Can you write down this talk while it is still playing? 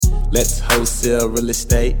Let's wholesale real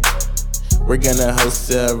estate. We're gonna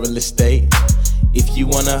wholesale real estate. If you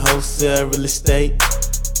wanna wholesale real estate,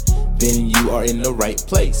 then you are in the right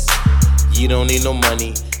place. You don't need no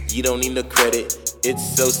money, you don't need no credit.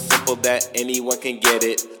 It's so simple that anyone can get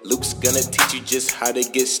it. Luke's gonna teach you just how to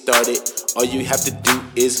get started. All you have to do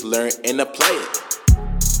is learn and apply it.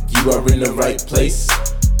 You are in the right place.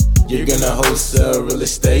 You're gonna wholesale real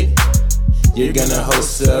estate. You're gonna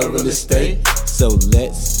wholesale real estate. So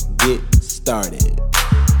let's get started.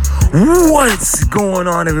 What's going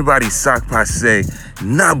on, everybody? Sak Passe,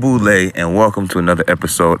 Nabule, and welcome to another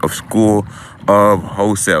episode of School of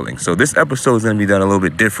Wholesaling. So this episode is going to be done a little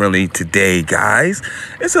bit differently today, guys.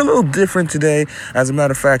 It's a little different today. As a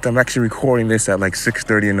matter of fact, I'm actually recording this at like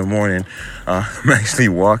 6:30 in the morning. I'm actually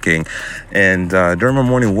walking, and during my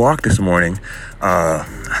morning walk this morning,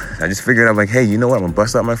 I just figured out, like, hey, you know what? I'm going to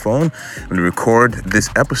bust out my phone. I'm going to record this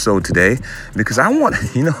episode today because I want,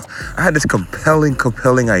 I had this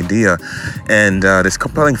compelling idea and this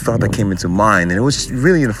compelling thought that came into mind. And it was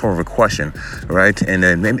really in the form of a question, right? And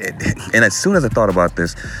as soon as I thought about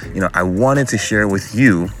this, I wanted to share it with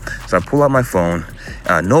you. So I pull out my phone,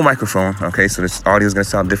 no microphone, okay? So this audio is going to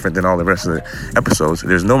sound different than all the rest of the episodes.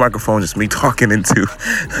 There's no microphone, just me talking into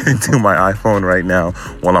my iPhone right now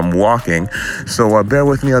while I'm walking. So bear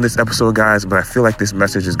with me on this episode, guys, but I feel like this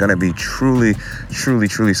message is going to be truly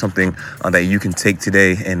something that you can take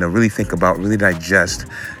today and really think about, really digest,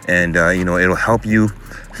 and, it'll help you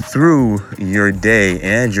through your day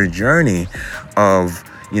and your journey of,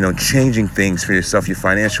 changing things for yourself, your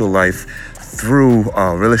financial life, through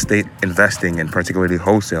real estate investing and particularly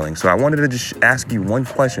wholesaling. So I wanted to just ask you one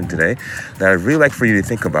question today that I'd really like for you to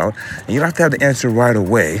think about. And you don't have to have the answer right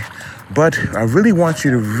away, but I really want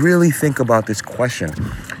you to really think about this question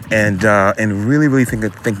and really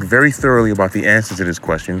think very thoroughly about the answer to this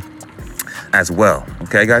question as well.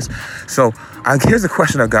 Okay, guys? So here's the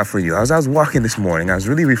question I've got for you. As I was walking this morning, I was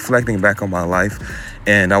really reflecting back on my life,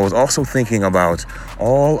 and I was also thinking about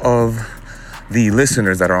all of the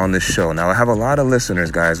listeners that are on this show. Now, I have a lot of listeners,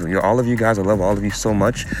 guys. All of you guys, I love all of you so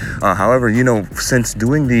much. However, since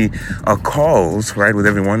doing the calls, right, with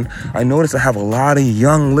everyone, I noticed I have a lot of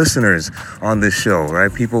young listeners on this show,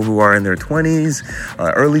 right? People who are in their 20s,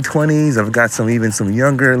 early 20s. I've got some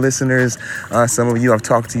younger listeners. Some of you, I've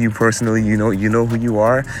talked to you personally. You know who you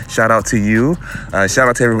are. Shout out to you. Shout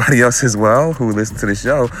out to everybody else as well who listens to the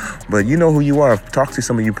show. But you know who you are. I've talked to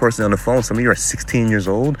some of you personally on the phone. Some of you are 16 years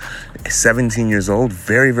old, 17 years old,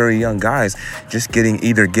 very, very young guys, just getting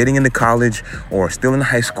into college or still in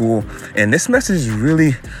high school. And this message is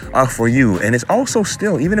really for you. And it's also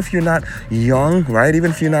still, even if you're not young, right?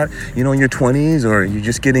 Even if you're not, in your 20s or you're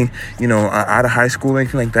just getting, out of high school or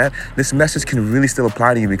anything like that, this message can really still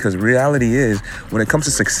apply to you, because reality is, when it comes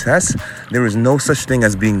to success, there is no such thing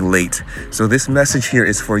as being late. So this message here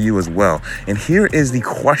is for you as well. And here is the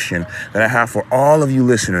question that I have for all of you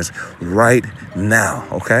listeners right now,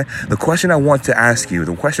 okay? The question I want to ask you,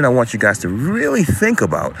 the question I want you guys to really think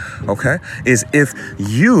about, okay, is if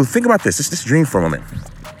you think about this, just dream for a moment.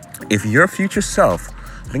 If your future self,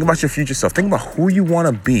 think about your future self. Think about who you want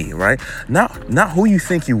to be, right? Not who you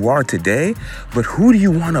think you are today, but who do you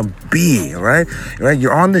want to be, right?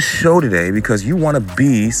 You're on this show today because you want to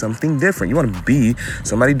be something different. You want to be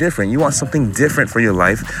somebody different. You want something different for your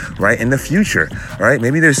life, right, in the future, right?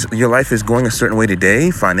 Maybe your life is going a certain way today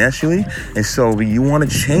financially, and so you want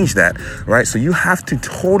to change that, right? So you have to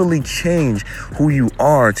totally change who you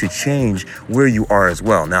are to change where you are as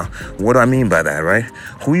well. Now, what do I mean by that, right?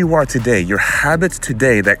 Who you are today, your habits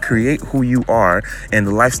today that create who you are and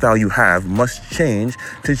the lifestyle you have must change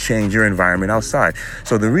to change your environment outside.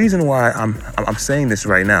 So the reason why I'm saying this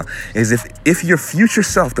right now is if your future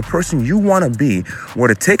self, the person you want to be, were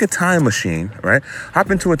to take a time machine, right,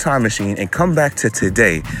 hop into a time machine and come back to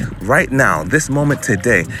today, right now, this moment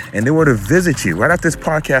today, and they were to visit you right after this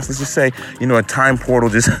podcast, let's just say, a time portal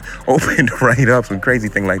just opened right up, some crazy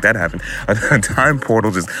thing like that happened. A time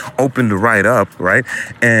portal just opened right up, right?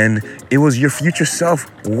 And it was your future self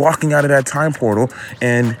walking out of that time portal,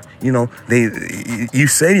 and you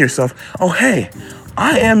say to yourself, oh, hey,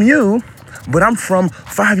 I am you, but I'm from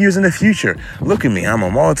 5 years in the future. Look at me, I'm a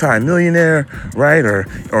multi-millionaire, right?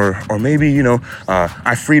 Or maybe,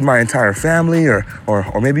 I freed my entire family, or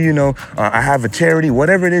maybe, I have a charity,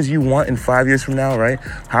 whatever it is you want in 5 years from now, right?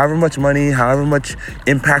 However much money, however much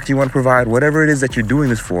impact you want to provide, whatever it is that you're doing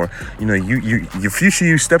this for, your future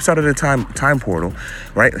you steps out of the time portal,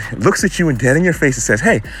 right? Looks at you and dead in your face and says,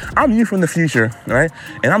 hey, I'm you from the future, right?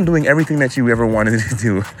 And I'm doing everything that you ever wanted to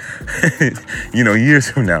do, years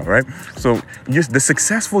from now, right? So So just the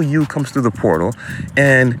successful you comes through the portal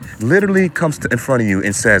and literally comes in front of you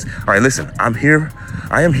and says, all right, listen, I'm here.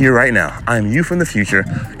 I am here right now. I am you from the future.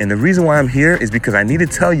 And the reason why I'm here is because I need to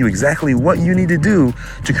tell you exactly what you need to do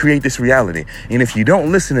to create this reality. And if you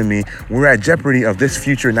don't listen to me, we're at jeopardy of this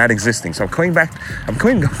future not existing. So I'm coming back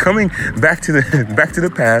to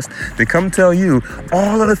the past to come tell you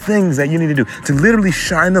all of the things that you need to do to literally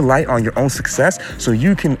shine the light on your own success so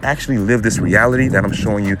you can actually live this reality that I'm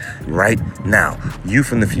showing you right now. You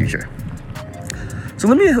from the future. So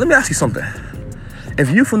let me ask you something.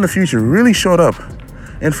 If you from the future really showed up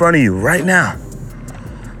in front of you right now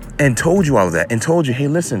and told you all of that and told you, hey,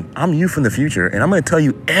 listen, I'm you from the future and I'm going to tell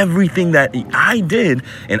you everything that I did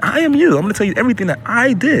and I am you. I'm going to tell you everything that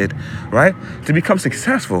I did, right, to become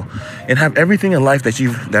successful and have everything in life that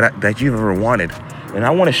you've ever wanted. And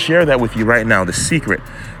I want to share that with you right now, the secret,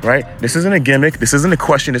 right? This isn't a gimmick. This isn't a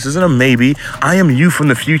question. This isn't a maybe. I am you from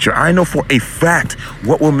the future. I know for a fact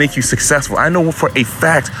what will make you successful. I know for a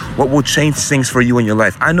fact what will change things for you in your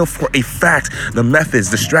life. I know for a fact the methods,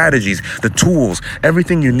 the strategies, the tools,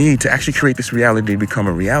 everything you need to actually create this reality to become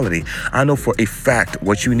a reality. I know for a fact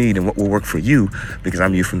what you need and what will work for you because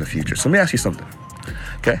I'm you from the future. So let me ask you something,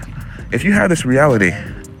 okay? If you had this reality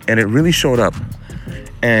and it really showed up,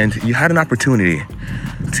 and you had an opportunity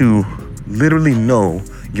to literally know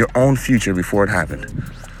your own future before it happened,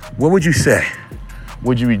 what would you say?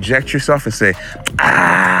 Would you reject yourself and say,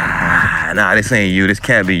 nah, this ain't you. This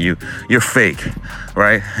can't be you. You're fake,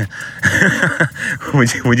 right?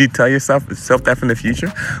 Would you tell yourself that from the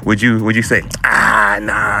future? Would you say,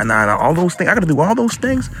 nah, all those things, I gotta do all those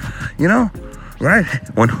things, you know? Right?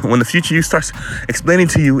 When the future you starts explaining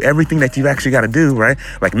to you everything that you've actually got to do, right?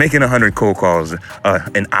 Like making 100 cold calls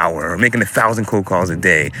an hour, or making 1,000 cold calls a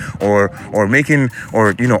day, or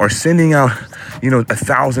sending out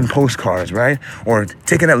 1,000 postcards, right? Or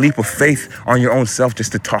taking that leap of faith on your own self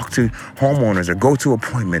just to talk to homeowners or go to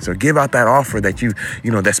appointments or give out that offer that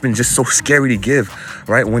that's been just so scary to give,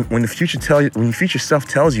 right? When the future self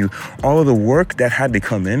tells you all of the work that had to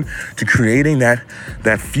come in to creating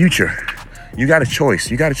that future. You got a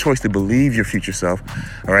choice. You got a choice to believe your future self,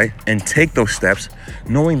 all right, and take those steps,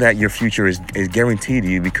 knowing that your future is guaranteed to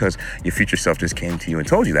you because your future self just came to you and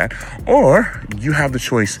told you that. Or you have the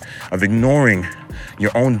choice of ignoring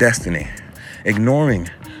your own destiny, ignoring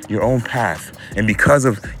your own path, and because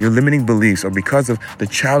of your limiting beliefs or because of the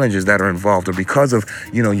challenges that are involved or because of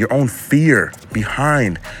your own fear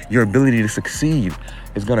behind your ability to succeed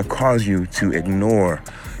is going to cause you to ignore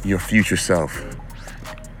your future self.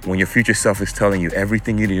 When your future self is telling you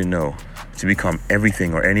everything you need to know to become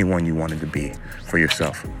everything or anyone you wanted to be for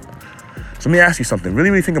yourself. So let me ask you something. Really,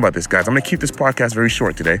 really think about this, guys. I'm going to keep this podcast very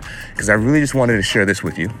short today because I really just wanted to share this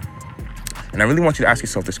with you. And I really want you to ask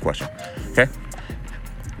yourself this question, okay?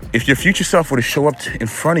 If your future self were to show up in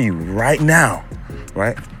front of you right now,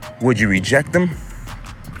 right, would you reject them,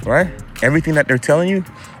 right? Everything that they're telling you?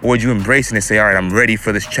 Or would you embrace it and say, all right, I'm ready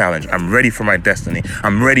for this challenge. I'm ready for my destiny.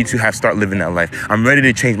 I'm ready to start living that life. I'm ready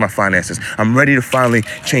to change my finances. I'm ready to finally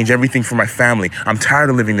change everything for my family. I'm tired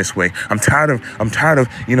of living this way. I'm tired of,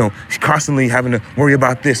 constantly having to worry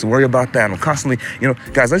about this, worry about that. I'm constantly,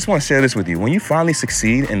 guys, I just want to share this with you. When you finally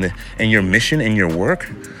succeed in your mission, in your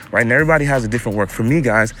work, right? And everybody has a different work. For me,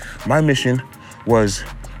 guys, my mission was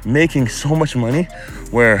making so much money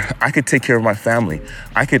where I could take care of my family.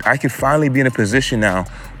 I could finally be in a position now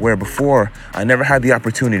where before I never had the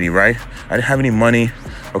opportunity, right? I didn't have any money,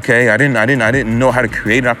 okay? I didn't know how to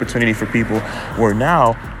create an opportunity for people, where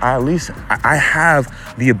now I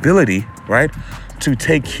have the ability, right, to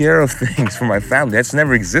take care of things for my family. That's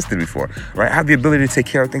never existed before, right? I have the ability to take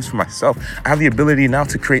care of things for myself. I have the ability now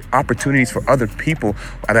to create opportunities for other people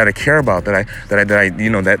that I care about, that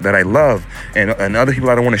I love, and other people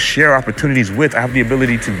that I want to share opportunities with. I have the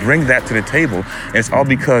ability to bring that to the table, and it's all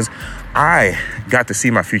because I got to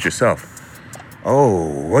see my future self.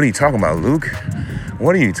 Oh, what are you talking about, Luke?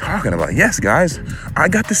 What are you talking about? Yes, guys, I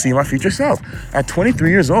got to see my future self. At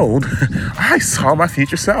 23 years old, I saw my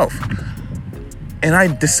future self. And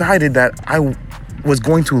I decided that I was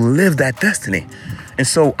going to live that destiny. And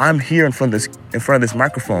so I'm here in front of this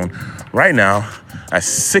microphone right now at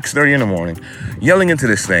 6:30 in the morning, yelling into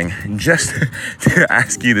this thing just to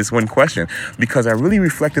ask you this one question, because I really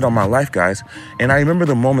reflected on my life, guys. And I remember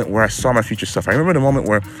the moment where I saw my future self. I remember the moment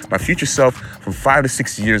where my future self from 5 to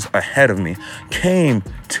 6 years ahead of me came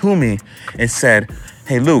to me and said,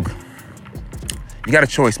 hey, Luke, you got a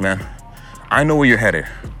choice, man. I know where you're headed,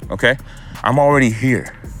 okay? I'm already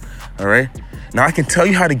here, all right? Now, I can tell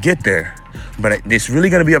you how to get there, but it's really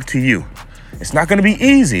going to be up to you. It's not going to be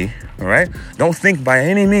easy, All right. Don't think by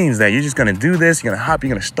any means that you're just going to do this. You're going to hop, you're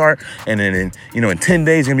going to start. And then, in 10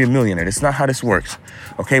 days, you're going to be a millionaire. That's not how this works.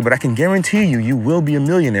 Okay. But I can guarantee you will be a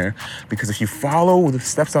millionaire, because if you follow the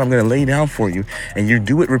steps that I'm going to lay down for you and you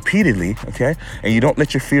do it repeatedly, okay, and you don't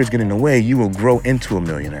let your fears get in the way, you will grow into a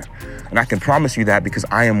millionaire. And I can promise you that, because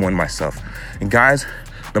I am one myself. And guys,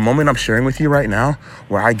 the moment I'm sharing with you right now,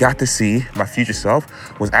 where I got to see my future self,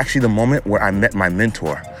 was actually the moment where I met my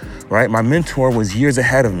mentor, right? My mentor was years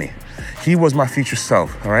ahead of me. He was my future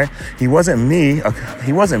self, all right? He wasn't me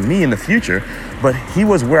in the future, but he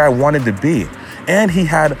was where I wanted to be. And he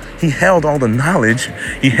held all the knowledge,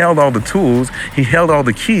 he held all the tools, he held all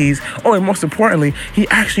the keys. Oh, and most importantly, he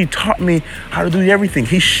actually taught me how to do everything.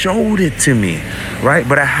 He showed it to me, right?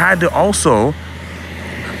 But I had to also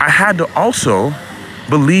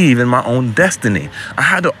believe in my own destiny. I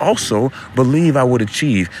had to also believe I would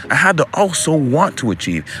achieve. I had to also want to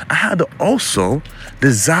achieve. I had to also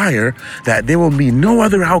desire that there will be no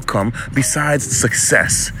other outcome besides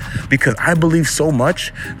success, because I believe so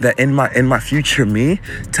much that in my future me,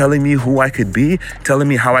 telling me who I could be, telling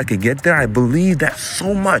me how I could get there, I believe that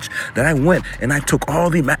so much that I went and I took all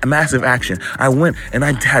the massive action. I went and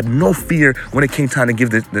I had no fear when it came time to give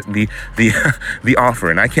the offer.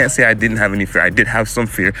 And I can't say I didn't have any fear. I did have some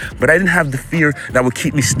fear, but I didn't have the fear that would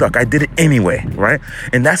keep me stuck. I did it anyway, right?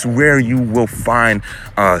 And that's where you will find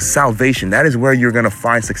salvation. That is where you're going to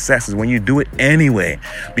find success, is when you do it anyway.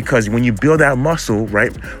 Because when you build that muscle,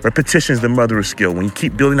 right? Repetition is the mother of skill. When you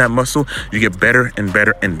keep building that muscle, you get better and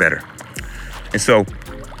better and better. And so,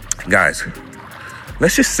 guys,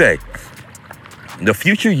 let's just say the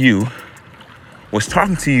future you was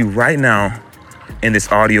talking to you right now in this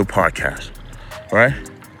audio podcast, right?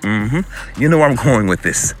 You know where I'm going with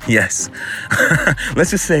this. Yes.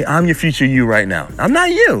 Let's just say I'm your future you right now. I'm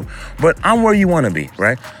not you, but I'm where you want to be,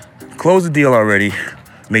 right? Closed the deal already,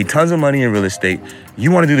 made tons of money in real estate. You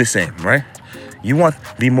want to do the same, right? You want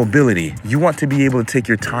the mobility. You want to be able to take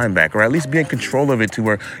your time back, or at least be in control of it, to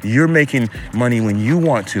where you're making money when you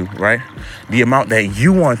want to, right? The amount that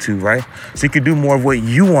you want to, right? So you can do more of what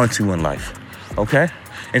you want to in life, okay?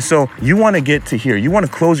 And so you want to get to here. You want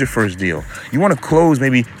to close your first deal. You want to close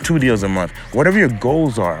maybe 2 deals a month. Whatever your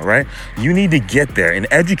goals are, right? You need to get there. In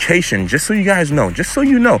education, just so you guys know, just so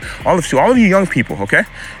you know, all of you young people, okay?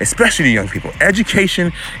 Especially the young people.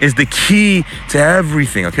 Education is the key to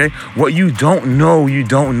everything, okay? What you don't know, you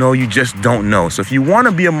just don't know. So if you want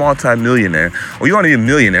to be a multi-millionaire, or you want to be a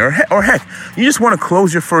millionaire, or heck, you just want to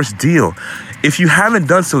close your first deal, if you haven't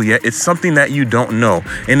done so yet, it's something that you don't know.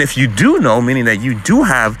 And if you do know, meaning that you do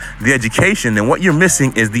have the education, then what you're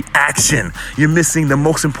missing is the action. You're missing the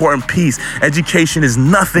most important piece. Education is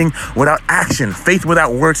nothing without action. Faith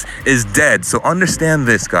without works is dead. So understand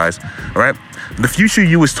this, guys, all right? The future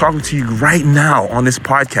you is talking to you right now on this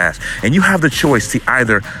podcast, and you have the choice to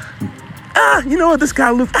either, you know what, this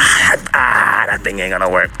guy Luke, that thing ain't gonna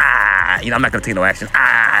work. I'm not gonna take no action.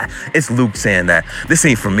 It's Luke saying that. This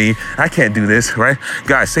ain't for me. I can't do this, right?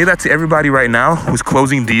 Guys, say that to everybody right now who's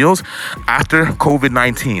closing deals after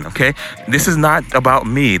COVID-19, okay? This is not about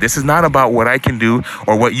me. This is not about what I can do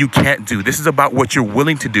or what you can't do. This is about what you're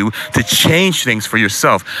willing to do to change things for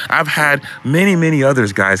yourself. I've had many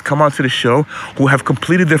others, guys, come onto the show who have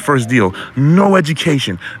completed their first deal. No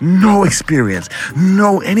education, no experience,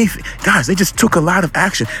 no anything. Guys, they just took a lot of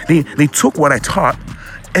action. They took what I taught,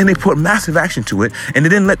 and they put massive action to it, and they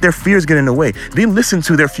didn't let their fears get in the way. They listened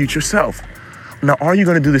to their future self. Now, are you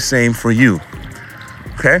going to do the same for you?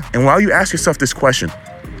 Okay? And while you ask yourself this question,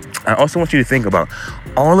 I also want you to think about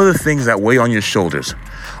all of the things that weigh on your shoulders.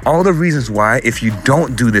 All the reasons why, if you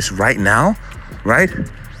don't do this right now, right?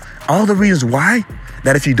 All the reasons why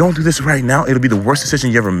that if you don't do this right now, it'll be the worst decision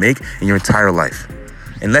you ever make in your entire life.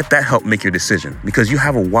 And let that help make your decision, because you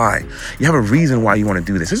have a why. You have a reason why you want to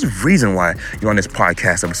do this. There's a reason why you're on this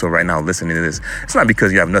podcast episode right now listening to this. It's not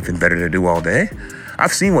because you have nothing better to do all day.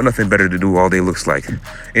 I've seen what nothing better to do all day looks like.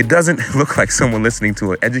 It doesn't look like someone listening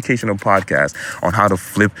to an educational podcast on how to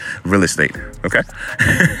flip real estate, okay?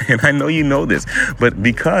 And I know you know this, but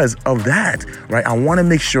because of that, right, I want to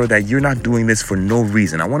make sure that you're not doing this for no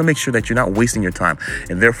reason. I want to make sure that you're not wasting your time,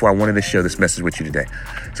 and therefore I wanted to share this message with you today.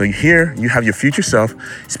 So here you have your future self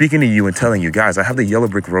speaking to you and telling you, guys, I have the yellow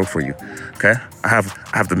brick road for you, okay? I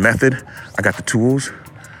have the method, I got the tools,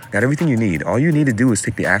 got everything you need. All you need to do is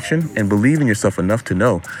take the action and believe in yourself enough to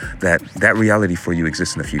know that that reality for you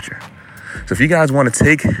exists in the future. So if you guys want to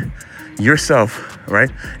take yourself,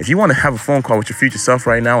 right? If you want to have a phone call with your future self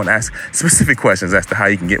right now and ask specific questions as to how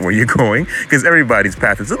you can get where you're going, because everybody's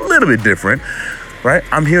path is a little bit different, right?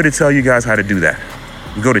 I'm here to tell you guys how to do that.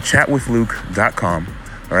 You go to chatwithluke.com.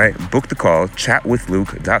 All right, book the call,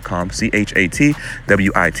 chatwithluke.com,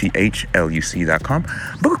 chatwithluc.com.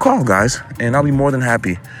 Book a call, guys, and I'll be more than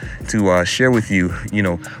happy to share with you,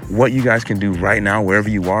 what you guys can do right now, wherever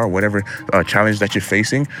you are, whatever challenge that you're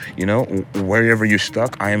facing, wherever you're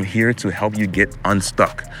stuck. I am here to help you get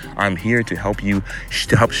unstuck. I'm here to help you,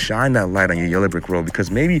 to help shine that light on your yellow brick road, because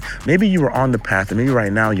maybe you were on the path, and maybe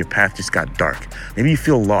right now your path just got dark. Maybe you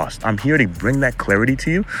feel lost. I'm here to bring that clarity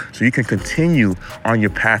to you so you can continue on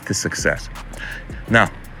your path to success. Now,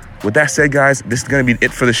 with that said, guys, this is going to be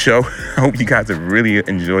it for the show. I hope you guys have really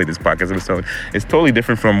enjoyed this podcast episode. It's totally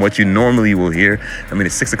different from what you normally will hear. I mean,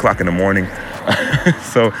 it's 6 o'clock in the morning.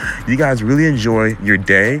 So you guys really enjoy your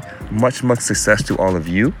day. Much success to all of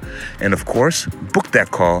you. And of course, book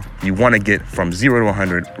that call. You want to get from 0 to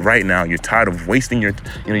 100 right now. You're tired of wasting you're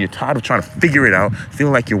tired of trying to figure it out,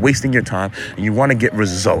 feeling like you're wasting your time, and you want to get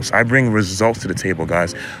results. I bring results to the table,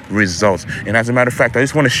 guys. Results. And as a matter of fact, I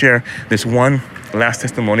just want to share this one last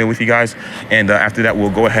testimonial with you guys, and after that we'll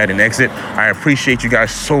go ahead and exit. I appreciate you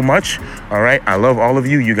guys so much. All right, I love all of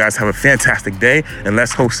you. You guys have a fantastic day, and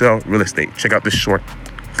let's wholesale real estate. Check out this short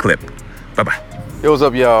clip. Bye-bye. Yo, what's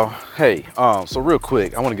up, y'all? Hey, so real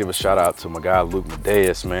quick, I want to give a shout out to my guy Luke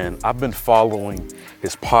Madeus, man. I've been following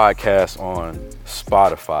his podcast on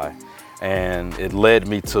Spotify, and it led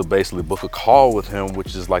me to basically book a call with him,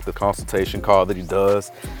 which is like the consultation call that he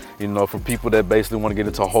does, for people that basically want to get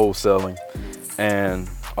into wholesaling. And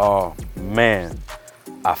man,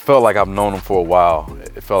 I felt like I've known him for a while.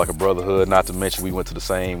 It felt like a brotherhood, not to mention we went to the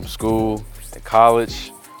same school in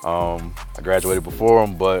college. I graduated before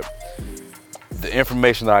him, but the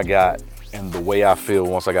information I got and the way I feel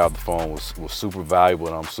once I got off the phone was super valuable,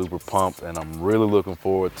 and I'm super pumped, and I'm really looking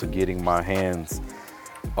forward to getting my hands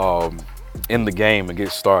in the game and get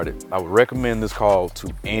started. I would recommend this call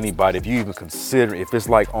to anybody. If you even consider, if it's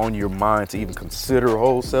like on your mind to even consider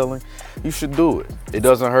wholesaling, you should do it. It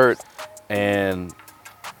doesn't hurt. And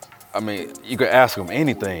I mean, you can ask them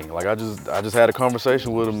anything. Like I just had a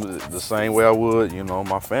conversation with them the same way I would,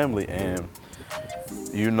 my family. And,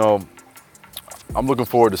 I'm looking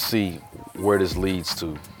forward to see where this leads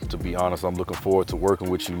to be honest. I'm looking forward to working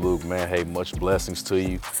with you, Luke, man. Hey, much blessings to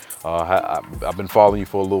you. I've been following you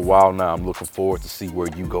for a little while now. I'm looking forward to see where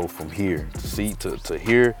you go from here, to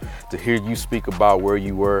hear you speak about where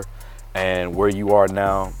you were and where you are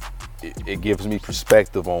now. It gives me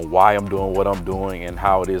perspective on why I'm doing what I'm doing and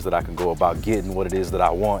how it is that I can go about getting what it is that I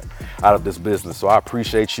want out of this business. So I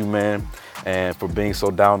appreciate you, man, and for being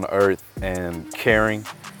so down to earth and caring.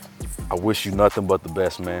 I wish you nothing but the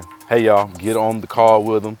best, man. Hey, y'all, get on the call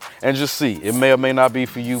with them and just see. It may or may not be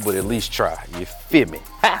for you, but at least try. You feel me?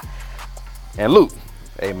 Ha! And Luke,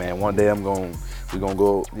 hey, man, one day we're gonna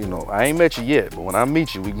go, I ain't met you yet, but when I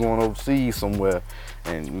meet you, we going overseas somewhere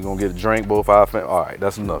and we're gonna get a drink, both our family. All right,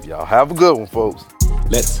 that's enough, y'all. Have a good one, folks.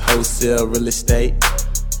 Let's wholesale real estate.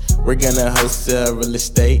 We're gonna wholesale real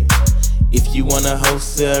estate. If you wanna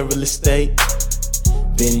wholesale real estate,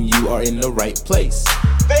 then you are in the right place.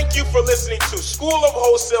 Thank you for listening to School of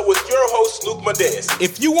Wholesale with your host, Luke Madeus.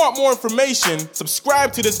 If you want more information,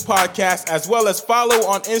 subscribe to this podcast as well as follow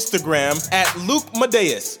on Instagram at Luke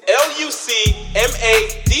Madeus. LucMadeus.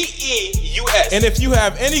 And if you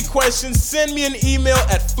have any questions, send me an email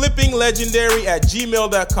at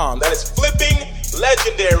flippinglegendary@gmail.com. That is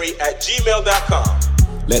flippinglegendary@gmail.com.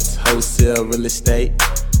 Let's wholesale real estate.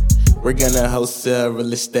 We're gonna wholesale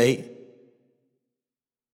real estate.